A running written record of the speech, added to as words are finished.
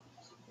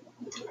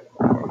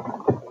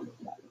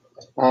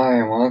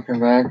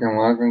welcome back and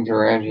welcome to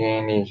Reggie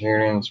Andy's Here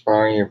to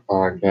Inspire You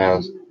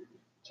podcast.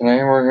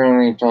 Today we're going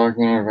to be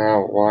talking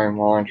about why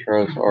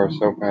mantras are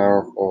so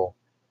powerful.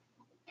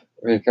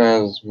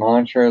 Because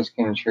mantras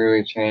can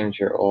truly change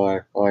your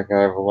life, like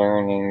I've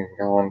learned and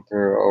gone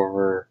through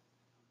over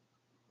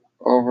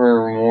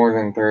more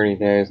than 30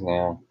 days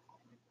now.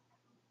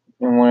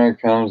 And when it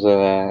comes to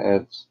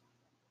that, it's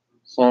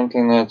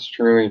something that's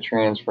truly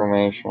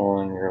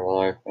transformational in your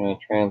life, and it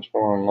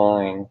transformed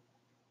mine.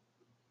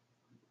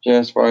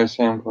 Just by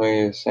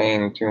simply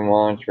saying two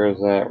mantras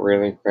that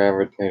really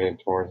gravitated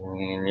towards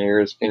me, and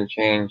yours can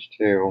change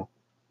too.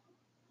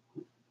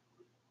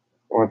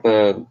 With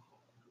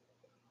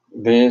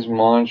these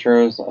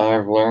mantras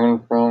I've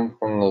learned from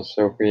the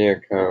Sophia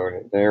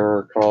Code. They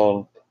were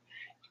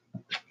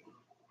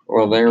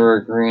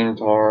Green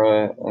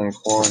Tara and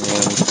Quan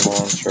Yins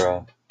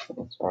mantra.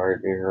 Sorry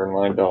if you heard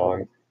my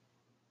dog.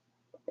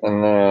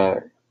 And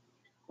the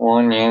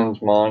Quan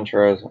Yins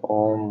mantra is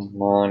Om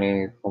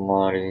Mani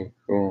Padme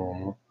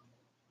Hum.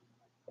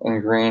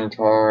 And Green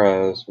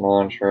Tara's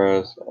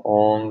mantra is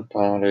Om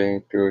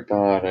Tade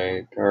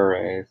Tutade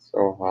Ture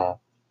Soha.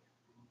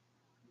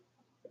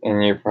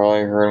 And you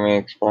probably heard me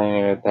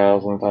explain it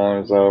 1,000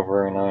 times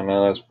over, and I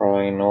know it's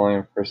probably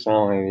annoying for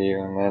some of you,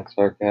 and that's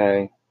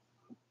okay.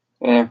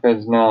 And if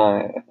it's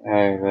not,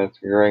 hey, that's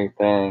a great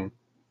thing.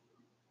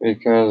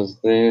 Because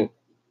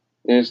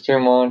these two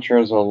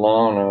mantras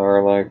alone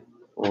are like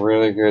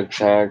really good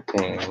tag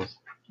teams.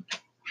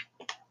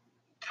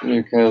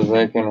 Because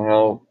they can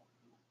help.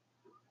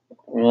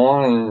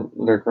 One,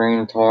 the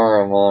Green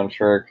Tara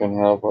mantra can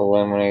help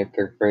eliminate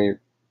the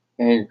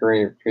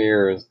great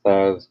fears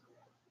that is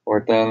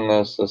within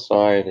this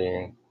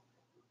society.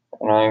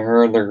 And I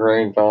heard the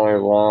great Dalai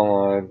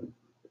Lama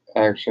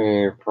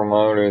actually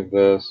promoted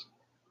this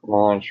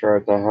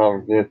mantra to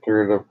help get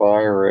through the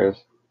virus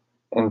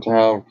and to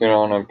help get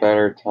on a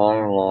better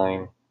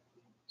timeline.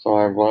 So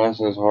I bless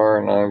his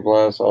heart, and I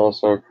bless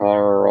also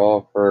Kyra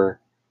Raw for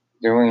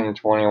doing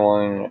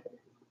 21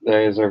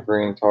 days of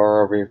Green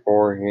Tara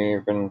before he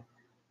even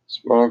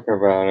spoke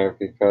about it,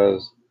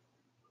 because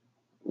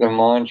the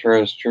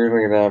mantra is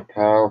truly that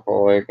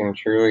powerful. It can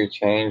truly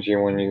change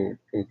you when you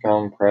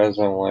become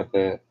present with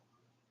it,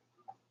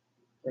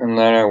 and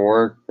let it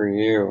work for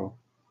you.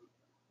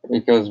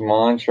 Because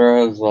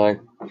mantras like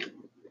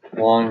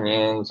Quan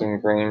Yins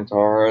and Green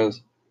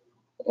Taras,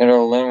 it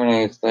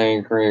eliminates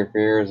the great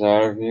fears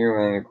out of you,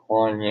 and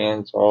Quan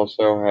Yins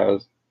also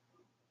has,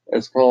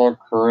 it's called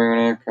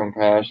Karuna,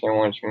 compassion,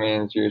 which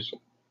means you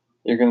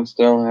can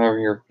still have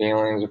your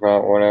feelings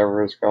about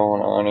whatever is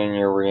going on in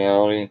your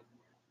reality,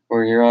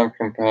 but you have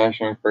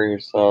compassion for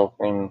yourself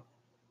and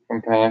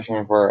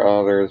compassion for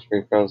others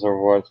because of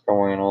what's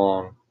going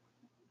on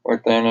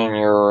within in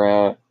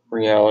your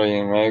reality.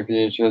 And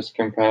maybe it's just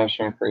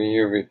compassion for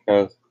you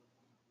because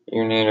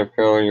you need to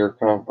fill your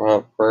cup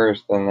up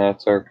first, and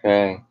that's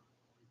okay.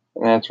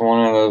 And that's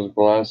one of those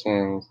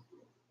blessings.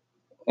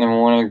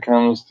 And when it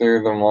comes to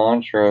the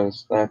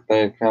mantras that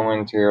they come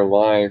into your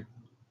life,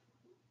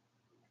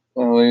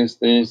 at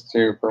least these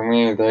two for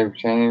me, they've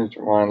changed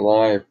my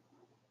life.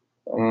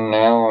 And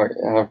now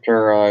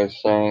after I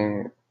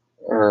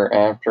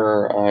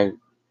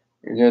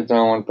get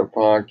done with the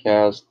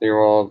podcast, do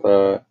all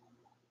the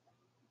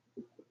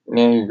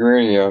nitty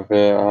gritty of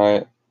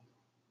it,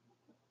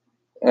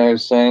 I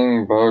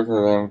sang both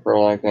of them for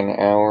like an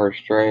hour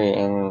straight,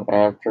 and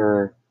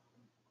after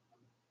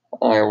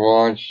I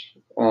watched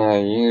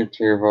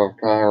YouTube of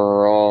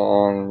Kyra Raw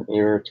on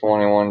either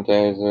 21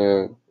 Days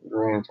of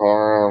Green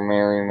Tara or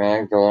Mary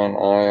Magdalene,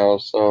 I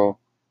also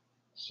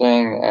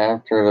sang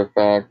after the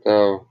fact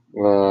of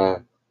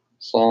the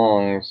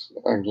songs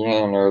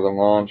again, or the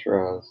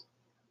mantras,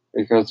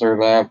 because they're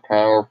that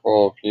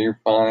powerful. If you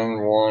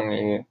find one,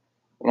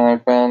 and I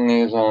found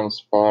these on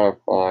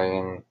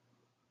Spotify,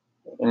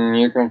 and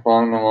you can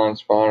find them on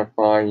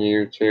Spotify,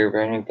 YouTube,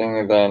 anything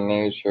of that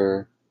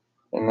nature,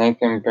 and they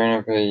can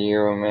benefit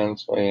you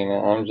immensely. And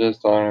I'm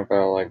just talking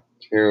about like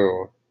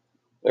two.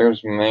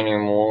 There's many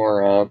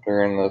more out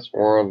there in this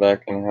world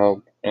that can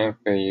help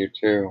benefit you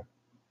too.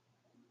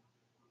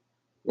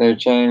 They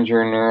change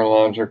your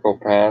neurological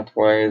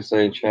pathways.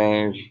 They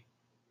change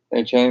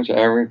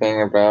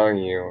everything about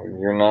you.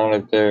 You're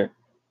not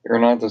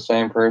the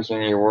same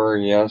person you were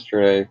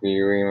yesterday if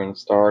you even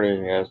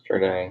started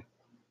yesterday.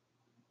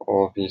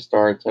 Well, if you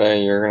start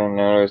today, you're gonna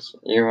notice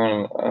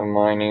even a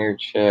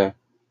minute shift.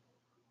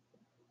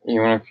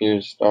 Even if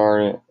you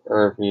start it,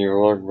 or if you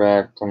look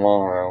back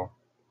tomorrow,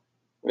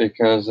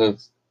 because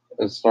it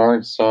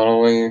starts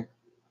subtly,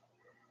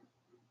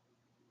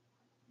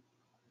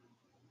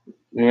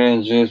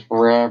 and it just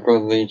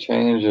rapidly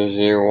changes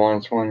you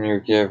when you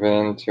give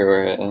into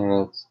it,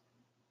 and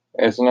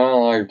it's not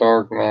like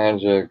dark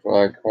magic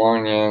like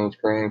Kuan Yin's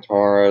Green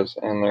Taras,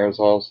 and there's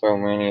also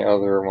many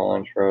other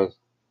mantras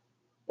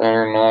that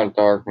are not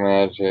dark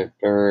magic.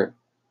 They're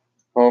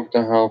hope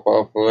to help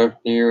uplift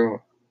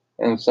you,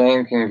 and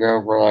same can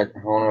go for like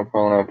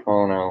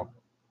Honoponopono,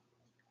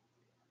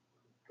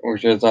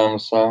 which is I'm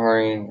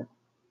sorry,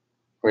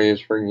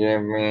 please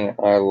forgive me,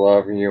 I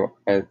love you,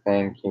 I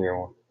thank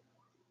you.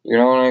 You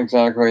don't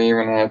exactly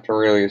even have to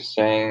really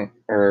sing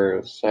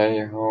or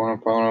say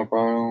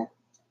Ho'oponopono.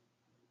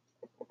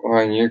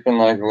 Like you can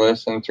like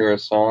listen to a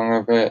song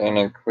of it and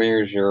it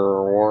clears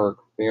your work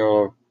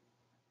field.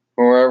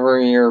 Whoever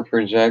you're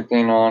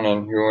projecting on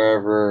and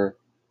whoever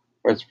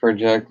was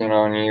projecting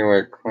on you,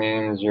 it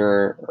cleans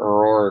your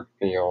auric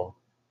field,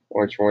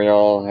 which we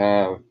all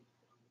have.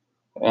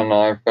 And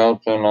I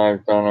felt it and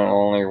I've done it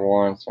only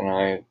once and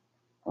I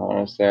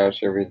honestly I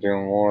should be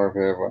doing more of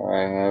it, but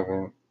I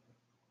haven't.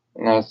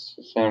 And that's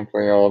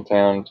simply all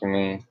down to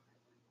me.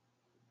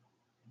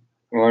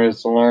 But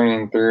it's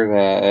learning through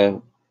that.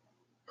 It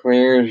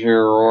clears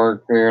your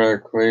auric field,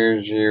 it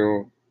clears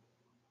you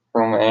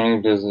from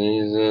any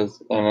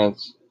diseases, and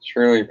it's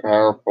truly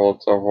powerful.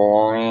 It's a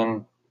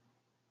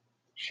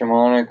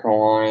shamanic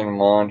Hawaiian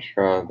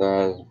mantra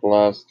that has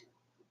blessed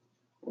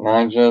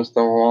not just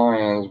the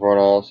Hawaiians, but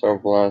also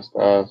blessed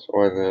us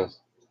with this.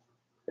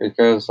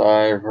 Because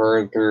I've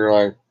heard through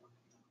like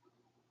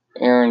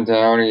Aaron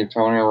Dowdy,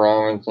 Tony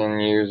Robinson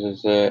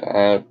uses it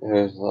at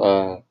his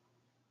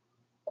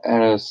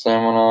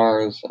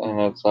seminars, and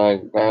it's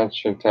like that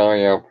should tell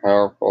you how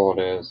powerful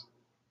it is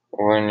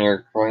when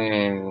you're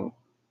cleaning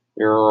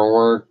your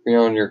work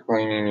field, you're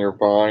cleaning your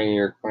body,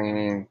 you're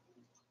cleaning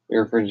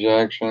your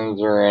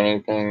projections or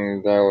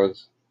anything that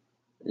was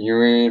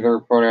you either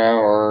put out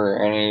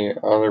or any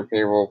other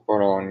people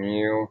put on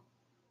you.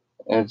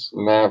 It's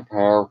that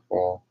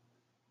powerful.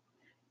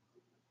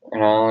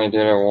 And I only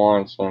did it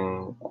once,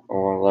 and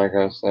well, like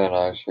I said,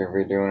 I should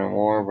be doing it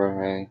more,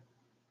 but hey.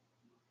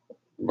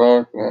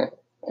 Both,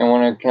 and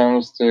when it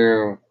comes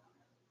to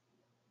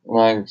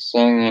like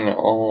singing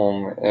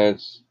Om,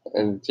 it's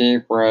a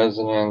deep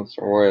resonance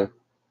with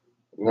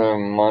the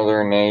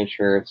Mother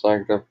Nature. It's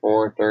like the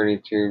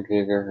 432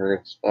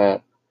 gigahertz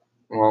that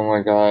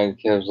Mama Guide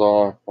gives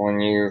off when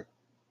you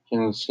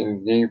can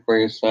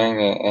deeply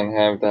sing it and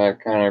have that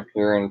kind of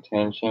pure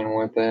intention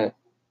with it.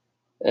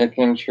 It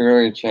can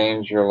truly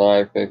change your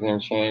life. It can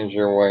change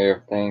your way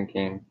of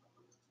thinking.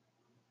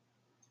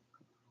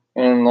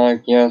 And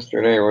like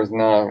yesterday was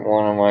not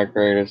one of my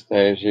greatest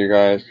days, you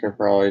guys could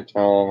probably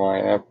tell in my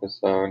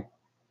episode.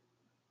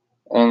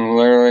 And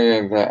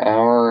literally the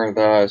hour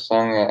that I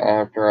sung it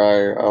after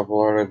I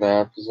uploaded the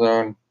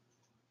episode,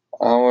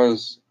 I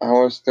was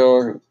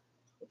still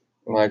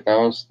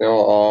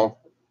off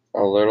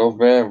a little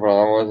bit, but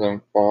I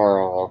wasn't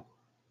far off.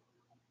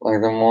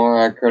 Like the more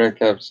I could have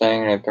kept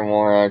saying it, the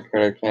more I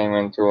could have came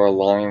into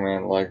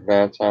alignment. Like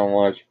that's how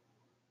much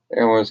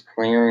it was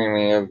clearing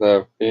me of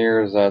the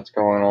fears that's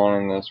going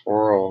on in this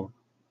world.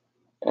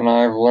 And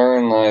I've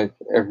learned like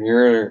if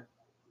you're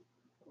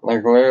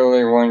like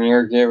literally when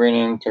you're giving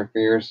in to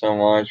fear so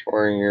much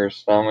where your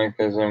stomach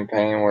is in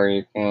pain where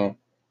you can't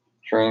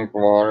drink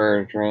water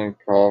or drink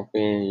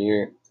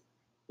coffee,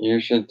 you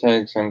should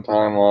take some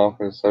time off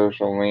of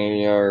social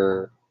media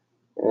or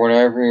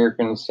whatever you're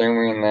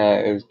consuming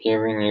that is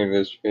giving you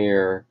this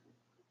fear.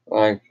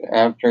 Like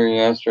after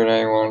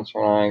yesterday, once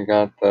when I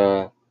got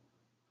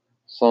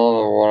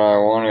saw what I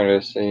wanted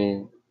to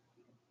see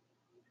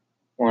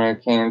when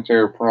it came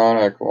to a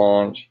product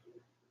launch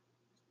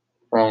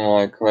from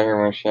like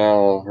Claire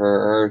Michelle,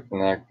 her Earth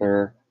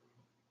Nectar.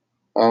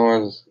 That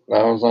was the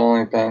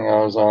only thing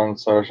I was on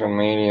social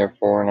media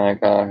for, and I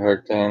got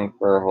hooked in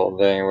for a whole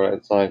day. But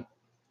it's like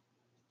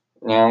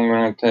now I'm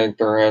gonna take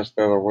the rest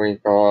of the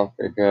week off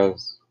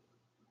because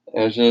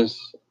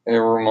it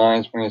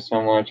reminds me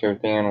so much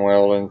of Dan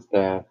Weldon's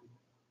death.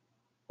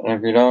 And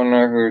if you don't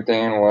know who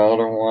Dan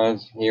Weldon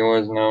was, he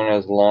was known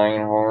as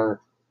Lionheart,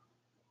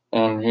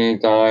 and he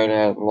died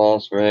at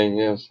Las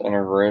Vegas in a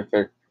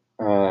horrific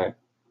uh,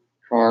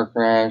 car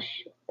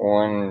crash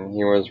when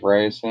he was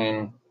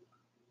racing.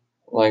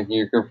 Like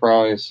you could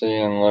probably see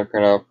and look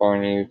it up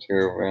on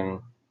YouTube,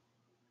 and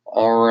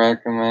I'll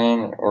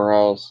recommend or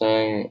I'll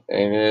say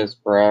it is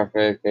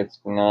graphic. It's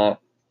not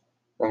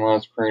the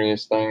most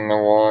prettiest thing to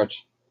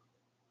watch.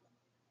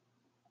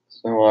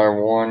 So I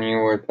warn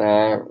you with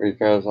that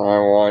because I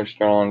watched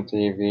it on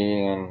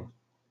TV and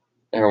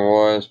it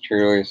was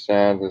truly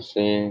sad to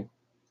see.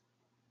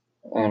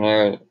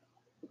 And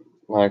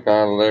like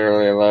I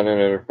literally let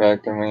it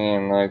affect me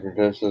and like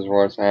this is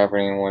what's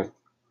happening with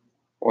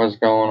what's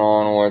going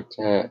on with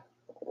it,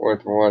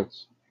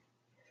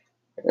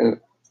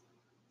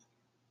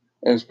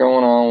 it's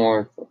going on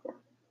with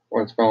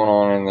what's going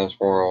on in this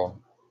world.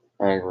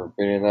 I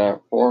repeated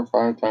that 4 or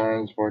 5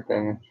 times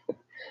within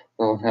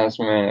the last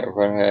minute,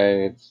 but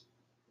hey,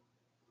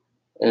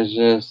 it's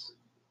just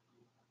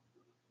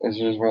it's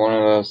just one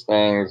of those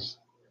things.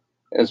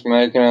 It's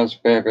making us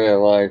pivot.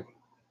 Like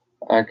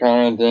I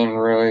kind of didn't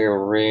really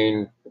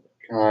read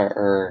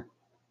or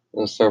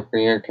the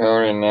Sophia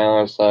Code, and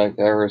now it's like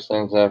ever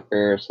since that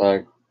fear, it's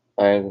like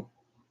I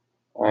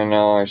I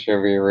know I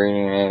should be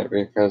reading it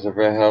because if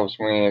it helps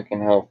me, it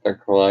can help the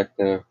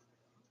collective,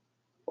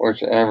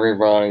 which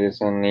everybody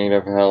is in need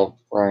of help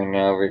right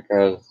now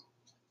because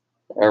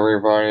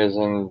everybody is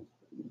in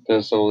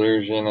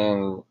disillusion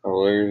and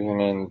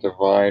illusion and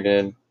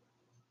divided.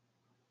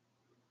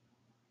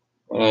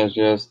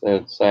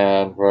 It's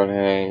sad, but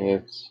hey,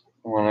 it's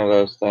one of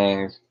those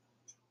things.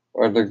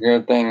 But the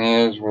good thing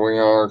is we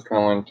are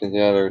coming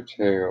together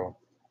too.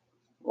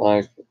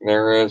 Like,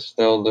 there is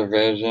still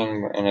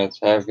division, and it's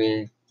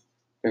heavy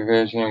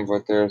division,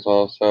 but there's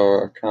also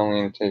a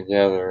coming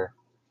together,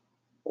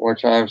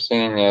 which I've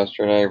seen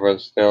yesterday,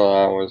 but still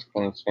I was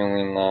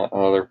consuming that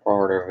other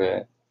part of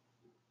it,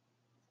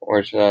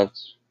 which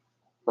that's,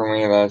 for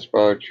me, that's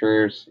both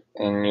truths,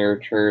 and your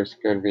truths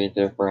could be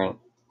different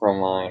from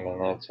mine,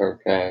 and that's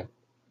okay.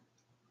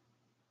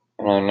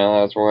 And I know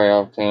that's way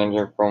off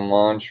tangent from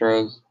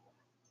mantras,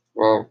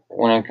 but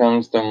when it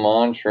comes to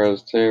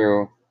mantras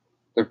too,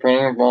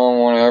 depending upon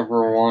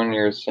whatever one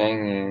you're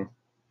singing,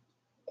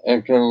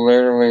 it could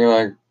literally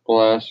like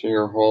bless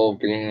your whole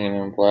being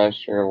and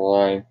bless your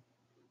life.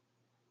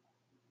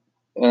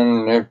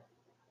 And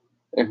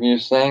if you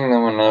sing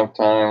them enough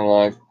time,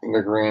 like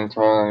the Green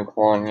Tar and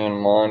Quan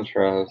Yin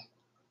mantras,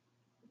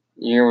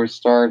 you would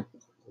start.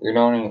 You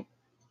don't.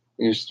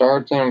 You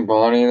start to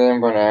embody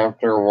them, but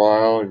after a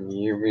while,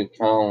 you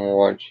become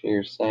what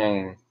you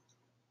sing.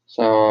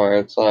 So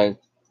it's like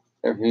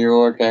if you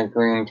look at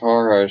Green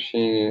Tara,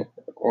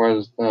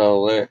 was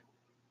the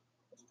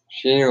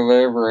she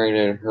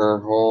liberated her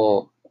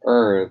whole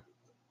earth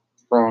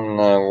from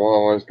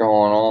what was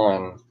going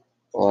on,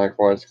 like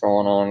what's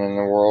going on in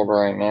the world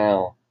right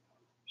now.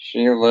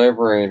 She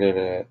liberated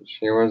it.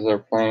 She was a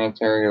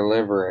planetary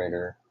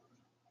liberator.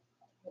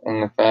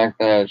 And the fact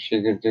that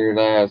she could do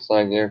that, it's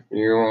like if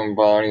you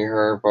embody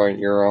her but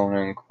your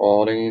own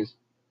qualities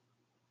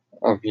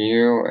of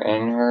you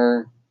and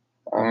her,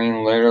 I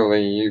mean,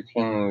 literally, you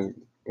can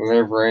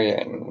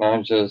liberate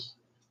not just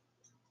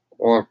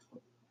what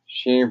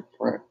she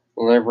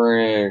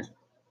liberated,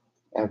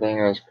 I think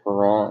it was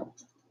Corona,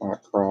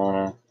 not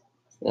Corona,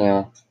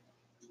 yeah,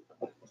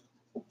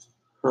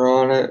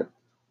 Corona.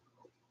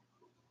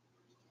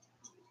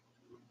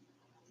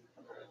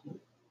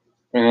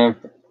 And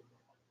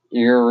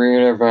you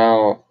read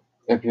about,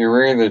 if you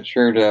read the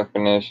true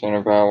definition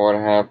about what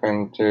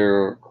happened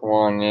to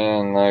Kuan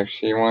Yin, like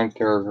she went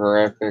through a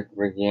horrific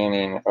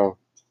beginning of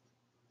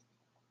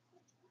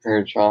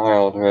her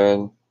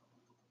childhood,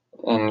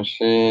 and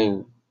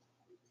she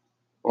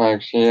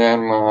had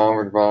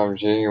Muhammad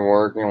Babji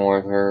working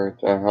with her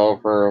to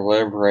help her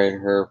liberate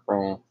her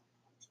from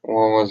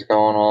what was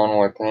going on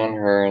within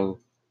her, and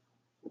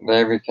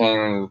they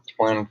became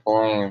twin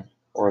flames,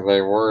 or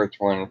they were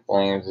twin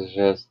flames. It's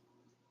just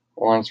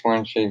once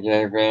when she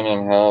gave in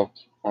and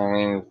helped, I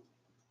mean,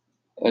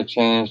 it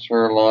changed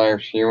her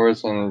life. She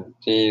was in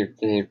deep,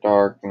 deep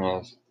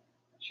darkness.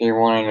 She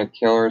wanted to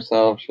kill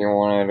herself. She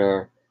wanted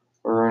to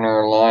ruin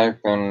her life.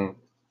 And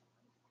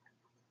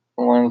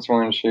once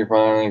when she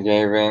finally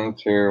gave in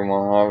to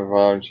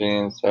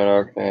Mahabhabji and said,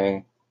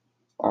 okay,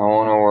 I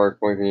want to work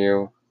with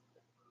you.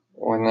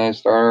 When they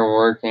started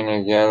working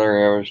together,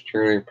 it was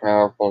truly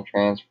powerful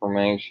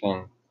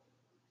transformation.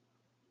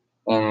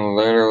 And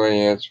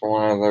literally, it's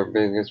one of the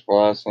biggest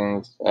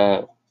blessings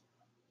that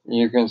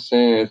you can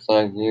see. It's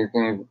like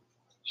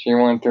she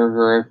went through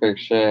horrific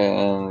shit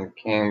and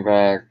came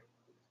back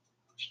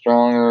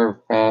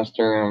stronger,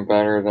 faster, and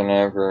better than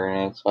ever.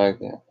 And it's like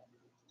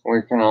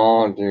we can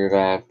all do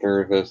that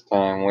through this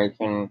time. We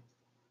can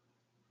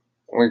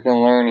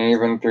learn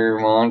even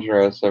through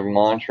mantras. If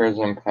mantras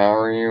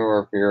empower you,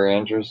 or if you're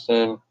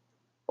interested,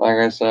 like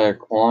I said,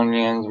 Kuan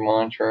Yin's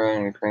mantra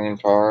and Green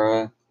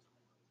Tara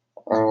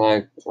are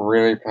like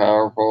really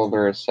powerful.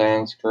 They're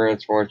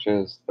Sanskrits, which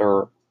is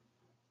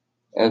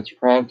it's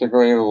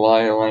practically the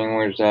light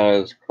language that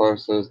is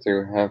closest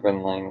to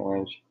heaven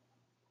language.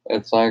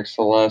 It's like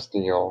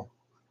celestial.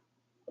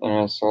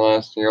 And a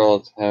celestial,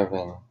 it's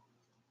heaven.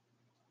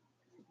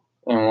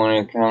 And when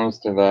it comes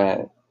to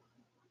that,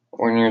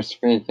 when you're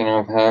speaking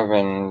of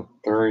heaven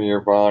through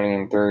your body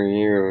and through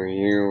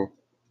you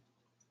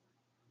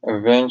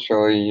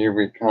eventually you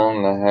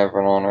become the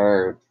heaven on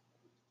earth.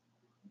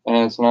 And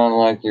it's not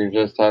like you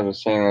just have to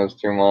sing those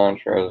two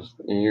mantras.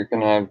 You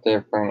can have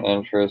different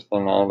interests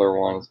in other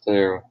ones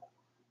too.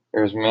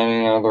 There's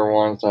many other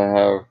ones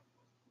that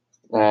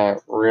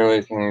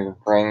really can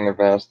bring the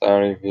best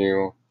out of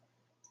you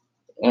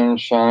and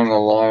shine the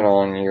light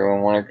on you.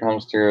 And when it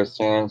comes to a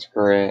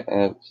Sanskrit,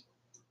 it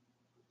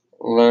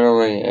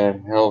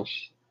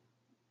helps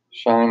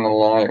shine the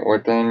light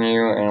within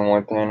you and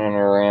within and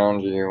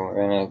around you.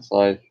 And it's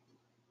like,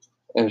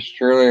 it's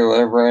truly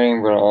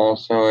liberating, but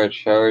also it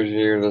shows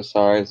you the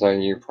sides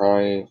that you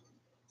probably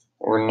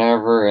were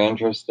never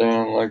interested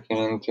in looking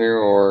into,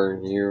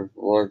 or you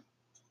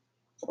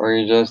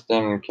just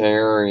didn't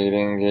care, or you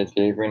didn't get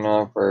deep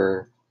enough,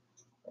 or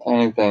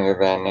anything of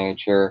that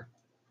nature.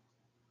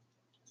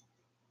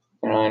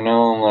 And I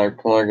know I'm like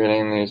plugging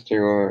in these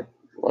two,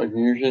 like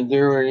you should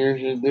do it, you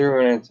should do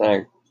it. It's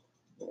like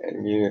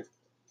you,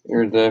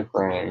 you're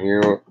different.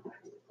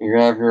 You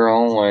have your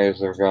own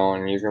ways of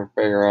going. You can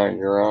figure out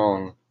your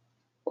own.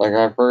 Like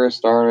I first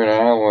started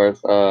out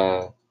with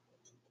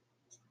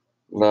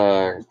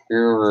the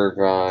guru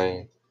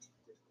guy.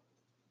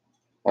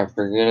 I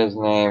forget his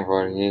name,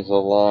 but he's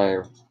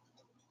alive.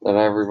 That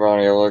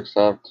everybody looks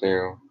up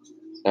to.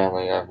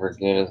 Sadly, I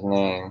forget his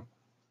name.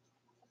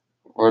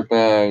 But the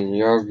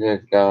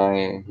yogic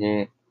guy,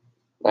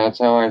 that's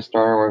how I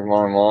started with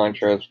my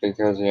mantras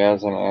because he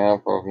has an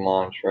app of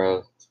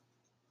mantras.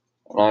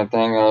 And I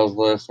think I was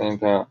listening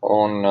to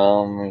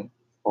Onami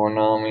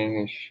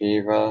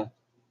Shiva,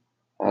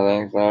 I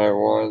think that it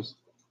was.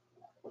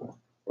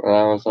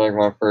 That was like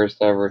my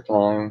first ever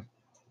time.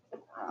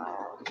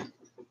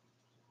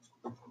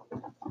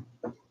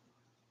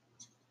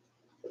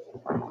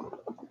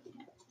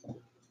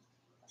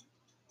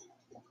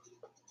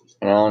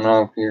 And I don't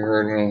know if you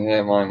heard me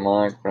hit my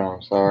mic, but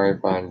I'm sorry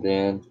if I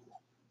did.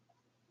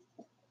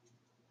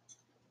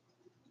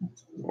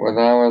 Well,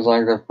 that was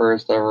like the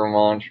first ever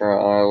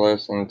mantra I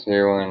listened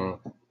to,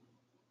 and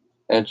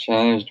it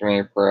changed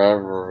me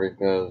forever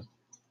because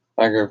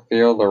I could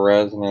feel the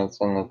resonance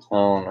and the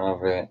tone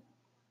of it.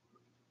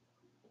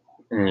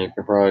 And you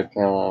could probably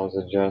tell I was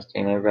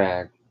adjusting it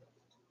back.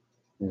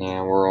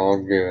 Yeah, we're all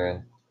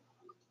good.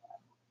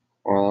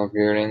 We're all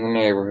good in the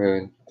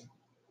neighborhood.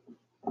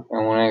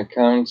 And when it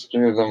comes to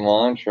the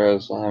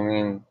mantras, I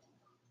mean,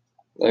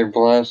 they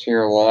bless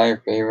your life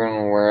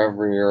even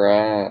wherever you're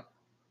at.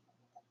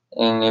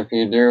 And if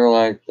you do,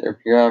 like, if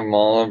you have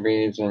mala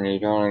beads and you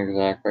don't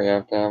exactly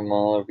have to have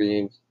mala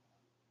beads,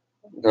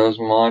 those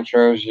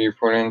mantras you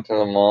put into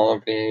the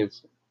mala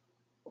beads,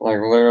 like,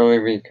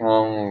 literally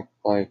become,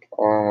 like,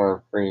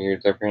 armor for you,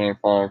 depending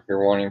upon if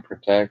you're wanting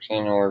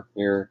protection or if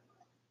you're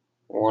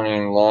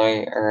wanting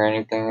light or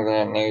anything of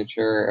that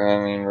nature.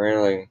 I mean,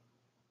 really,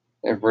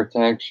 it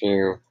protects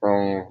you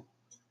from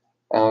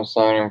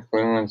outside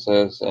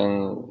influences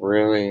and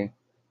really,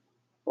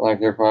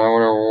 like, if I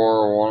would have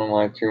wore one of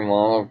my two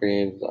mala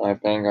beads, I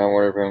think I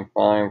would have been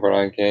fine, but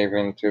I gave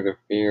in to the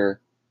fear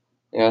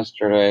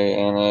yesterday,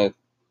 and I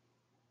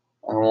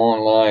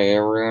won't lie, it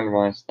ruined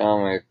my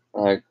stomach,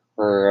 like,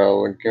 for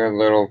a good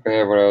little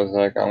bit, but I was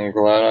like, I'm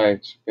glad I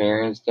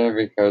experienced it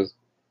because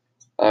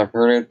I've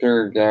heard it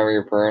through Gabby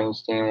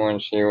Bernstein when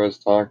she was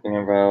talking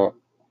about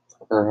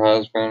her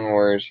husband,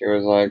 where she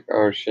was like,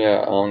 oh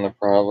shit, I'm the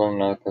problem,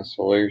 not the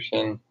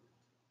solution,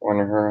 when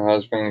her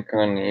husband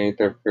couldn't eat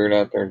the food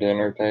at their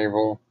dinner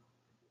table.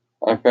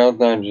 I felt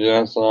that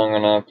just long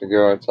enough to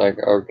go, it's like,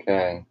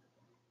 okay,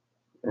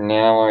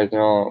 now I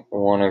don't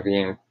want to be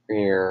in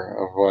fear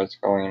of what's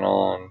going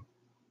on.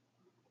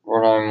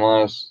 But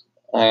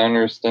I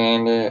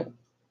understand it,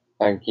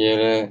 I get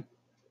it,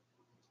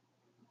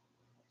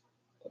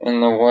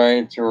 and the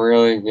way to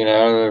really get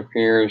out of the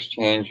fear is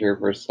change your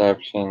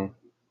perception.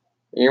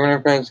 Even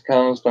if it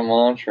comes to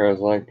mantras,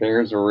 like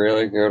there's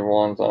really good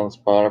ones on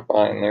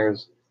Spotify, and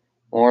there's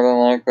more than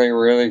likely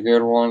really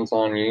good ones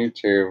on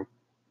YouTube,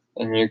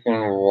 and you can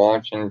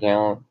watch and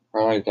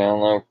probably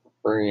download for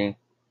free.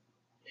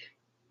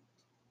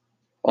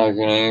 Like,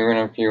 and even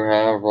if you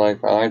have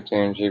like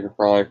iTunes, you could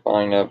probably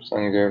find up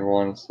some good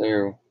ones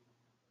too.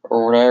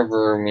 Or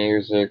whatever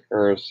music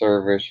or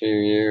service you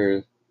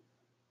use.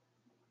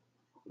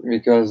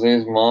 Because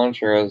these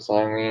mantras,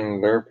 I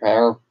mean, they're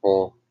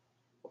powerful.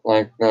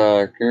 Like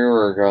the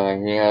guru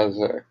guy, he has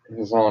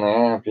his own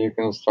app. You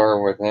can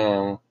start with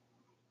him.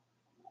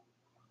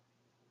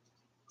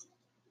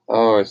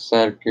 Oh, it's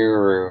said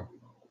guru.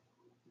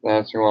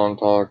 That's who I'm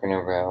talking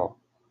about.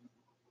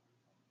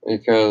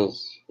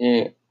 Because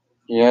he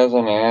has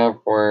an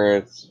app where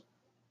it's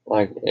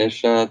like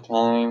Isha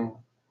time.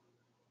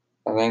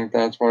 I think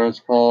that's what it's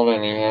called,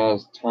 and he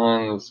has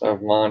tons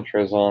of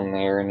mantras on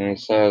there, and he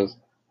says,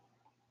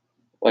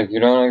 like, you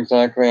don't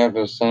exactly have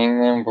to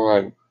sing them,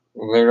 but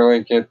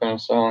literally get them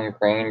so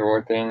ingrained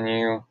within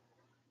you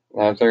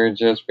that they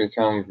just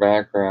become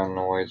background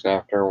noise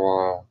after a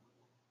while.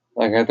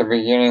 Like, at the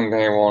beginning,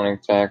 they won't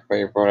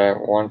exactly, but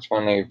at once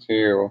when they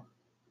do,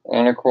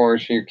 and of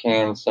course, you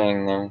can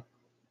sing them.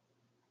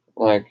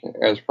 Like,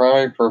 it's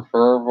probably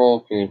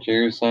preferable if you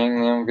do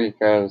sing them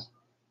because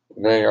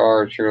they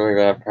are truly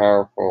that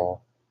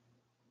powerful.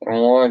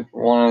 And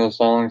one of the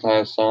songs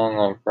I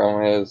sung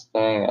from his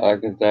thing, I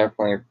could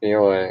definitely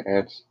feel it.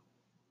 It's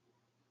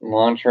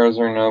mantras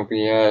are no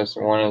BS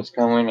when it's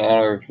coming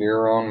out of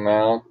your own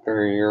mouth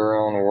through your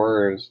own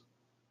words,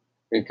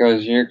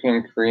 because you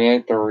can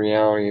create the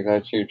reality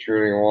that you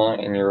truly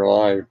want in your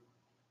life.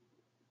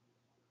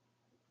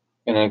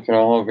 And it can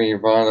all be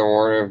by the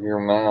word of your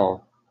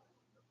mouth.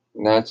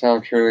 That's how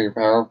truly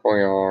powerful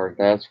you are.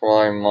 That's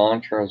why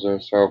mantras are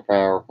so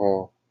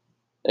powerful.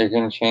 It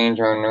can change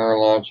our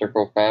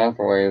neurological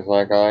pathways.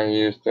 Like, I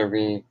used to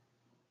be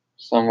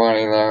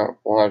somebody that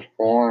watched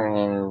porn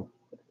and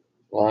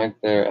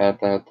liked it at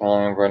that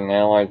time, but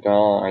now I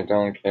don't. I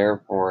don't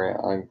care for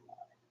it.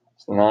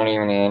 It's not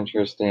even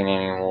interesting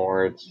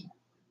anymore.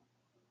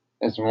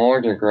 It's more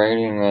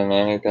degrading than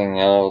anything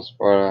else.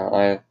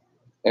 But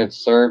it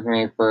served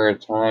me for a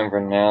time,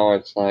 but now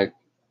it's like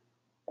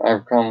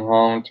I've come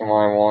home to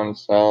my one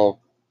self,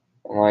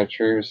 my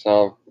true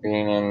self,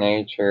 being in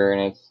nature,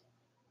 and it's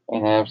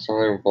an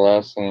absolute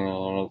blessing,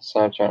 and it's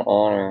such an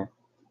honor.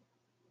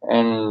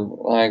 And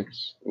like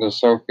the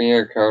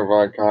Sophia Code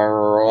by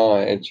Kyra Raw,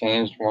 it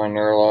changed my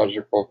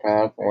neurological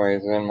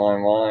pathways in my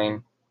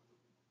mind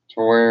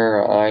to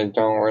where I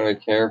don't really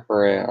care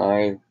for it.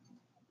 I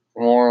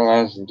more or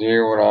less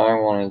do what I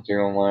want to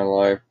do in my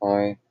life.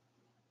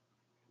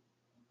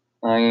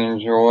 I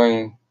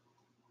enjoy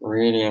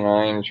reading,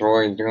 I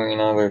enjoy doing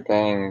other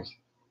things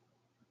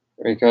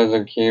because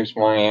it keeps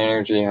my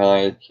energy high,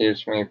 it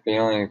keeps me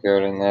feeling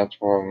good, and that's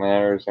what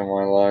matters in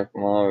my life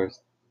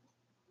most.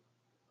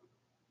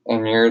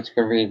 And yours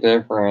could be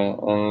different,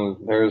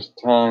 and there's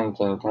tons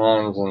and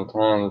tons and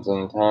tons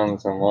and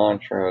tons of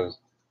mantras.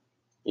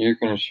 You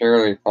can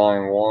surely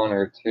find one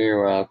or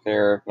two out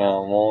there, if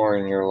not more,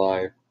 in your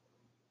life.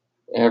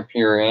 If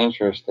you're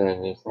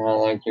interested, it's not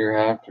like you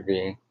have to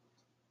be,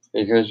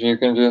 because you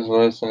can just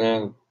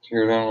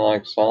to them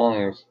like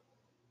songs.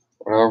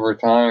 But over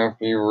time,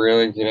 if you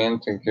really get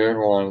into good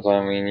ones,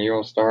 I mean,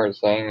 you'll start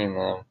singing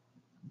them.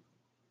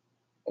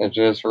 It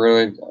just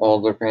really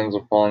all depends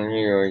upon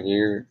you.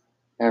 You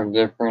have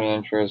different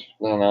interests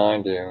than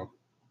I do,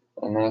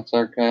 and that's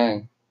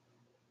okay.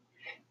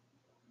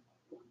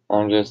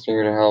 I'm just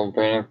here to help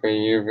benefit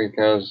you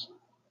because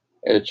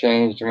it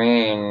changed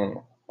me, and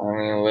I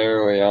mean,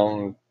 literally,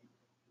 I'm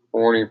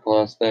 40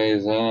 plus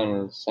days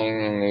in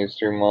singing these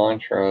two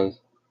mantras.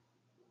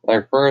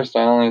 Like, first,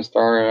 I only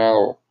started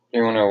out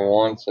doing it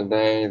once a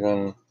day,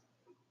 then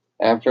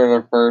after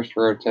the first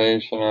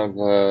rotation of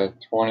the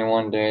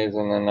 21 days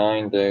and the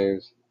 9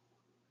 days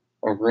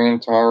of Green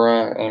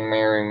Tara and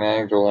Mary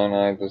Magdalene,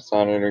 I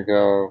decided to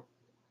go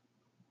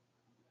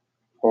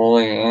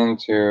fully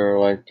into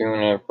like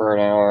doing it for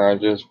an hour. I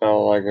just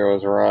felt like it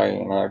was right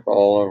and I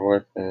followed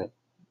with it.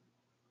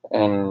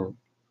 And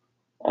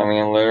I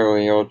mean,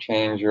 literally, it'll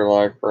change your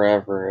life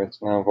forever.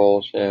 It's no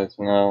bullshit.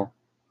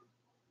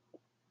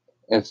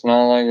 It's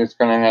not like it's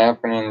gonna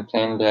happen in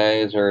 10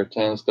 days or a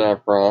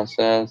 10-step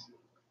process,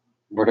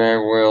 but it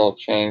will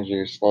change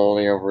you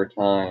slowly over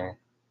time.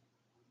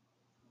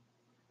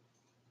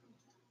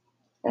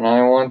 And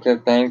I want to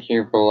thank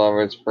you,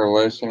 beloveds, for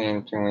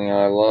listening to me.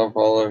 I love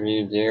all of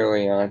you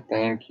dearly. I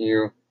thank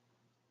you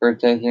for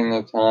taking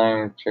the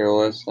time to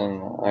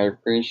listen. I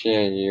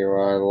appreciate you.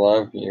 I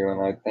love you,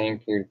 and I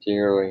thank you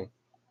dearly.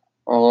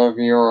 All of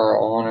you are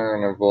an honor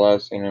and a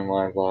blessing in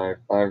my life.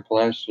 I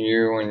bless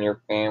you and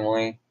your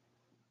family,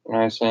 and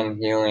I send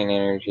healing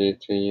energy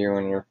to you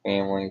and your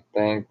family.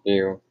 Thank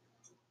you.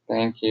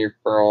 Thank you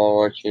for all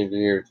what you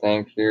do.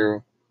 Thank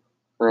you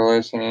for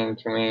listening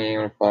to me,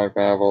 even if I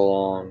babble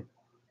on.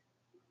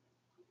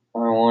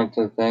 I want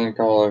to thank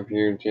all of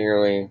you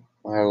dearly.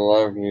 I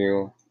love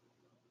you.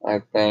 I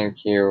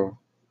thank you.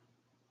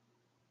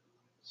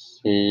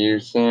 See you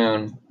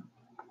soon.